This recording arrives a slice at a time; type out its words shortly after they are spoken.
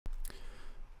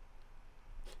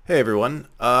Hey everyone,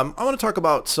 I want to talk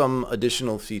about some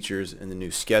additional features in the new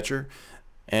Sketcher,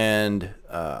 and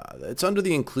it's under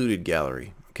the included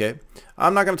gallery. Okay,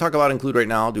 I'm not going to talk about include right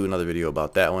now. I'll do another video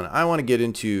about that one. I want to get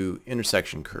into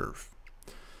intersection curve.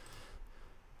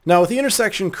 Now with the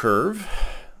intersection curve,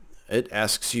 it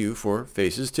asks you for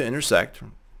faces to intersect,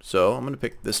 so I'm going to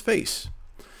pick this face.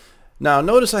 Now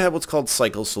notice I have what's called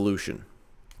cycle solution.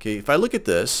 Okay, if I look at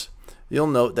this, you'll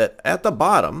note that at the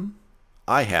bottom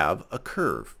I have a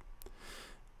curve.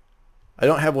 I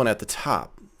don't have one at the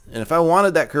top. And if I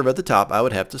wanted that curve at the top, I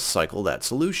would have to cycle that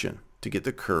solution to get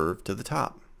the curve to the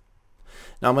top.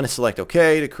 Now I'm going to select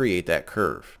OK to create that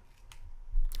curve.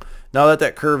 Now that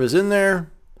that curve is in there,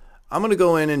 I'm going to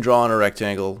go in and draw in a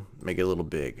rectangle, make it a little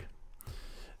big.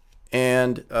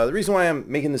 And the reason why I'm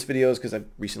making this video is because I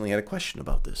recently had a question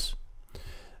about this.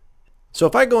 So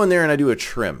if I go in there and I do a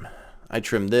trim, I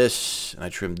trim this, and I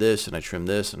trim this, and I trim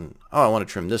this, and oh, I want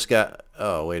to trim this guy.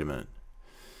 Oh, wait a minute.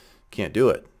 Can't do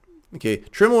it. Okay,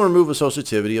 trim will remove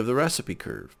associativity of the recipe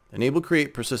curve. Enable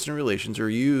create persistent relations or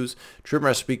use trim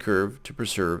recipe curve to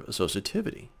preserve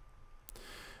associativity.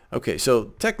 Okay,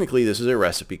 so technically this is a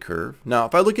recipe curve. Now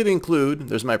if I look at include,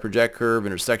 there's my project curve,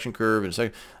 intersection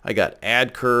curve, I got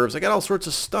add curves, I got all sorts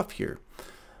of stuff here.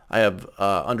 I have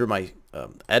under my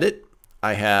edit,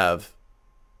 I have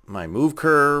my move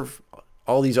curve,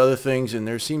 all these other things, and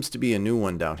there seems to be a new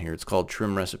one down here. It's called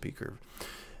trim recipe curve.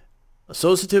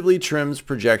 Associatively trims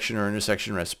projection or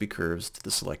intersection recipe curves to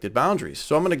the selected boundaries.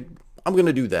 So I'm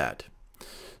gonna do that.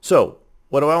 So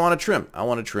what do I want to trim? I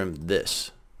want to trim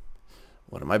this.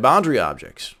 What are my boundary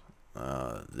objects?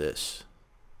 This.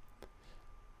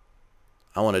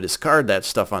 I want to discard that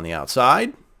stuff on the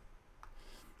outside.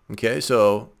 Okay,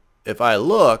 so if I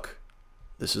look,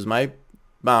 this is my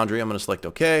boundary. I'm going to select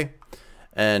OK.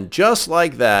 And just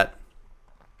like that,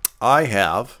 I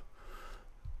have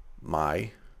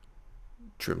my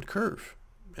trimmed curve,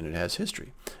 and it has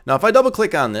history. Now if I double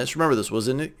click on this, remember this was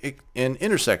an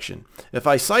intersection. If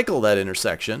I cycle that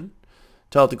intersection,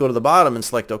 tell it to go to the bottom and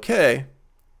select OK,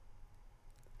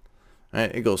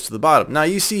 right, it goes to the bottom. Now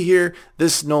you see here,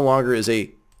 this no longer is a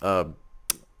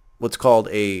what's called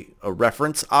a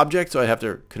reference object, so I have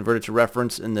to convert it to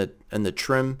reference, and the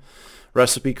trim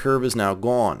recipe curve is now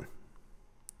gone.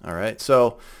 All right,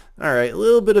 so all right, a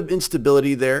little bit of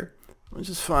instability there, which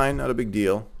is fine, not a big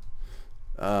deal.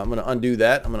 I'm going to undo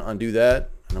that, I'm going to undo that,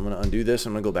 and I'm going to undo this,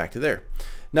 and I'm going to go back to there.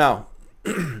 Now,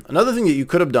 another thing that you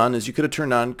could have done is you could have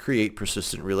turned on create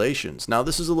persistent relations. Now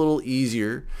this is a little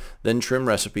easier than trim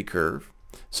recipe curve.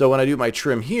 So when I do my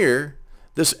trim here,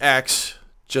 this acts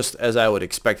just as I would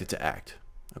expect it to act.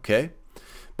 Okay?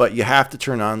 But you have to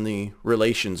turn on the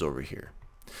relations over here.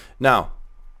 Now,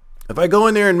 if I go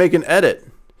in there and make an edit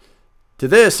to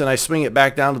this and I swing it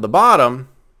back down to the bottom,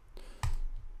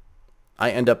 I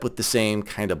end up with the same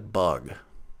kind of bug.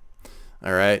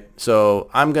 All right, so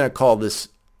I'm going to call this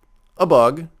a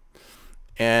bug,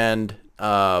 and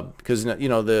because you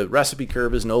know the recipe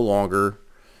curve is no longer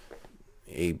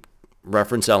a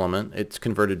reference element, it's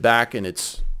converted back, and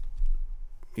it's,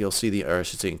 you'll see the, or I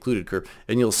should say included curve,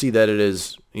 and you'll see that it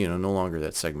is, you know, no longer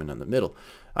that segment in the middle.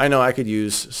 I know I could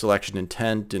use selection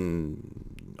intent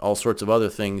and all sorts of other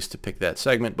things to pick that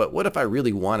segment, but what if I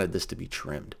really wanted this to be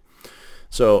trimmed?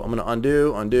 So I'm going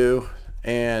to undo,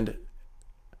 and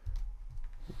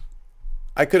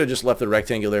I could have just left the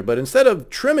rectangle there, but instead of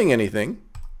trimming anything,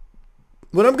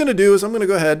 what I'm going to do is I'm going to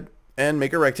go ahead and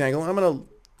make a rectangle. I'm going to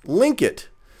link it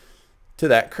to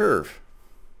that curve.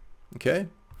 Okay?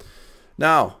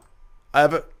 Now, I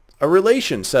have a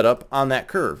relation set up on that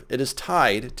curve. It is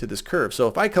tied to this curve. So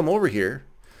if I come over here,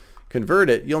 convert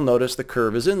it, you'll notice the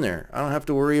curve is in there. I don't have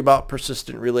to worry about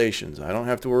persistent relations. I don't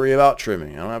have to worry about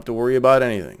trimming. I don't have to worry about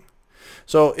anything.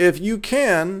 So if you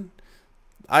can,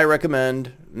 I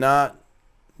recommend not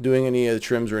doing any of the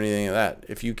trims or anything of that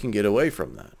if you can get away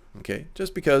from that. Okay,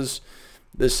 just because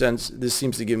this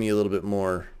seems to give me a little bit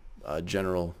more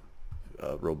general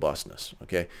robustness.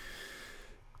 Okay,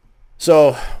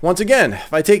 so once again,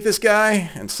 if I take this guy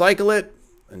and cycle it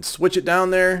and switch it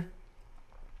down there,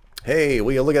 hey,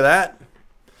 will you look at that?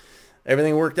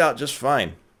 Everything worked out just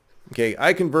fine. Okay,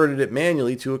 I converted it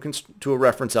manually to a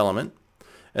reference element,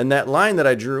 and that line that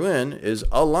I drew in is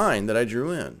a line that I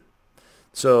drew in.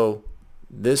 So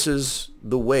this is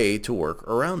the way to work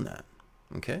around that.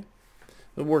 Okay,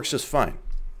 it works just fine.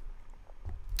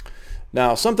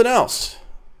 Now something else.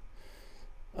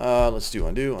 Let's do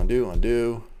undo. I'm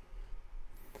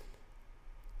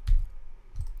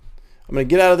going to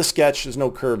get out of the sketch. There's no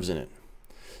curves in it.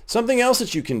 Something else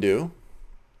that you can do,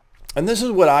 and this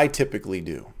is what I typically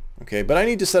do, okay, but I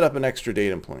need to set up an extra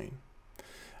datum plane.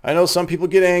 I know some people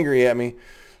get angry at me.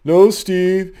 no,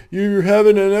 Steve, you're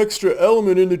having an extra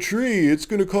element in the tree. It's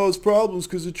going to cause problems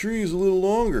because the tree is a little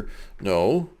longer.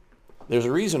 No, there's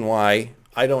a reason why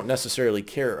I don't necessarily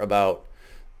care about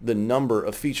the number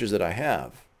of features that I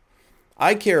have.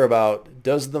 I care about,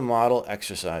 does the model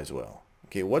exercise well?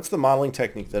 Okay, what's the modeling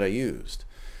technique that I used,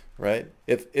 right?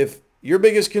 If your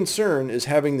biggest concern is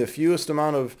having the fewest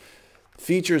amount of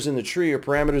features in the tree or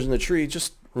parameters in the tree,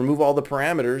 just remove all the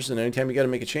parameters, and anytime you got to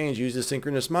make a change, use the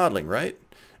synchronous modeling, right?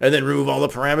 And then remove all the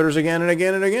parameters again and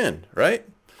again and again, right?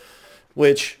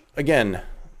 Which, again,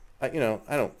 I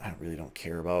really don't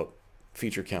care about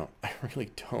feature count. I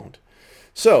really don't.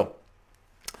 So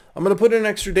I'm going to put an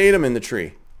extra datum in the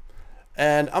tree,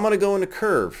 and I'm going to go into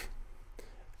curve,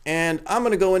 and I'm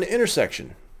going to go into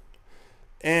intersection,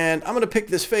 and I'm going to pick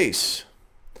this face,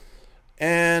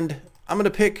 and I'm going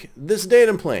to pick this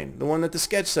datum plane, the one that the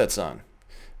sketch sets on.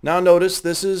 Now notice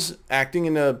this is acting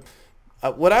in a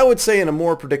what I would say in a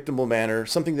more predictable manner,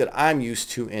 something that I'm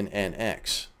used to in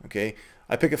NX. Okay,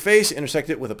 I pick a face, intersect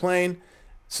it with a plane,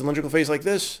 cylindrical face like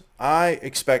this. I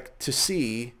expect to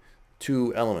see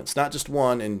two elements, not just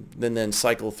one, and then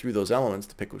cycle through those elements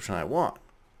to pick which one I want.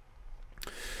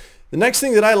 The next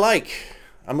thing that I like,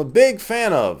 I'm a big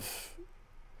fan of,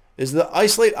 is the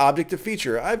isolate object to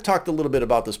feature. I've talked a little bit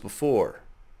about this before.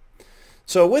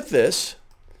 So with this,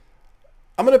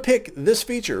 I'm going to pick this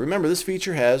feature. Remember, this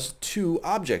feature has two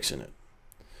objects in it.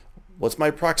 What's my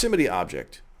proximity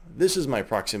object? This is my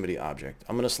proximity object.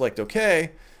 I'm going to select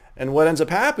OK, and what ends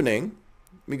up happening,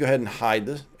 let me go ahead and hide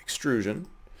the extrusion.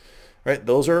 Right?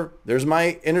 There's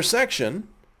my intersection,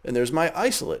 and there's my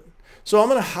isolate. So I'm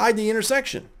going to hide the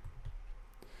intersection.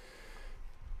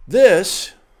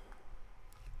 This,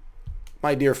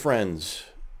 my dear friends,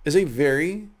 is a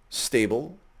very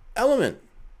stable element.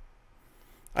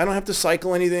 I don't have to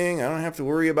cycle anything. I don't have to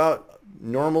worry about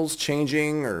normals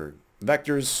changing or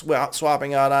vectors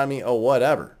swapping out on me. Oh,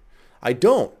 whatever. I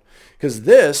don't, because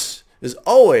this is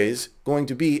always going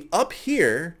to be up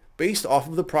here based off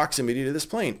of the proximity to this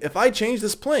plane. If I change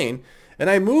this plane and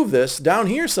I move this down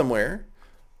here somewhere,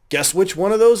 guess which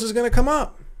one of those is going to come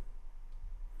up?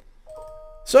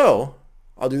 So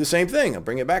I'll do the same thing. I'll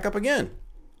bring it back up again.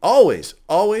 Always,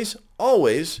 always,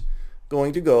 always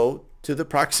going to go to the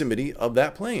proximity of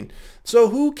that plane. So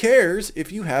who cares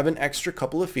if you have an extra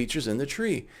couple of features in the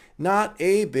tree? Not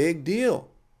a big deal.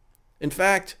 In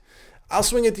fact, I'll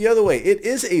swing it the other way. It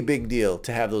is a big deal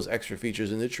to have those extra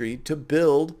features in the tree to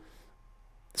build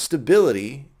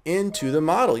stability into the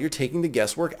model. You're taking the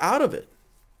guesswork out of it.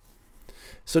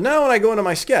 So now when I go into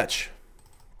my sketch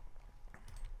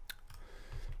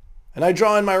and I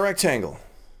draw in my rectangle,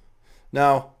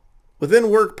 now within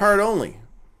work part only,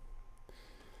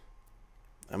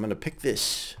 I'm going to pick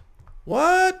this.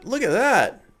 What? Look at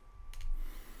that.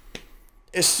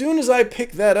 As soon as I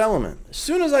picked that element, as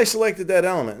soon as I selected that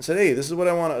element and said, hey, this is what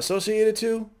I want to associate it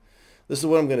to, this is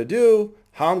what I'm going to do,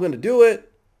 how I'm going to do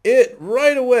it, it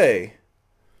right away,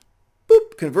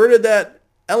 boop, converted that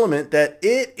element that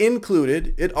it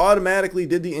included. It automatically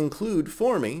did the include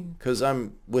for me because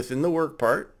I'm within the work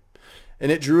part,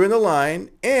 and it drew in the line,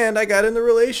 and I got in the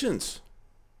relations.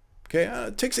 Okay,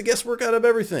 it takes the guesswork out of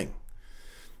everything.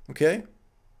 Okay,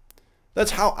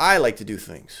 that's how I like to do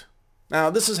things. Now,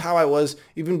 this is how I was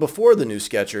even before the new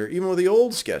Sketcher, even with the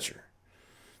old Sketcher.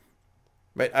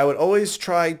 Right? I would always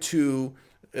try to,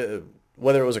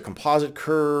 whether it was a composite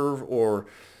curve or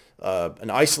an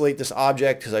isolate this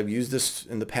object, because I've used this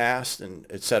in the past, and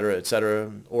et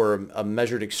cetera, or a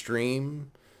measured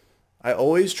extreme. I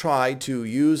always try to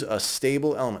use a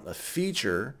stable element, a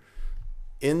feature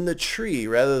in the tree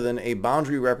rather than a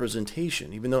boundary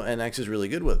representation, even though NX is really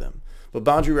good with them. But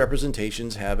boundary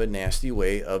representations have a nasty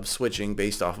way of switching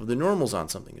based off of the normals on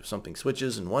something. If something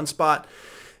switches in one spot,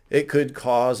 it could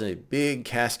cause a big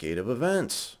cascade of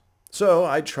events. So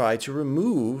I try to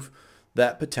remove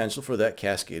that potential for that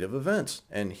cascade of events.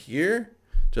 And here,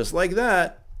 just like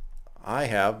that, I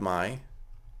have my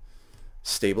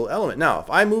stable element. Now, if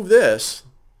I move this,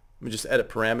 let me just edit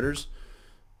parameters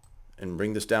and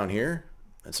bring this down here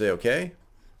and say, okay,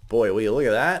 boy, will you look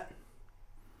at that?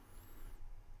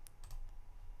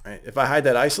 Right. If I hide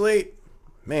that isolate,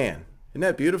 man, isn't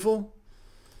that beautiful?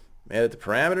 Edit the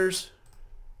parameters.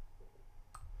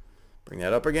 Bring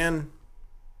that up again.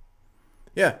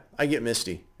 Yeah, I get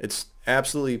misty. It's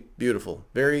absolutely beautiful.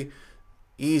 Very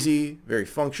easy, very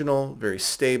functional, very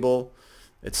stable,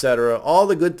 etc. All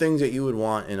the good things that you would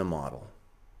want in a model.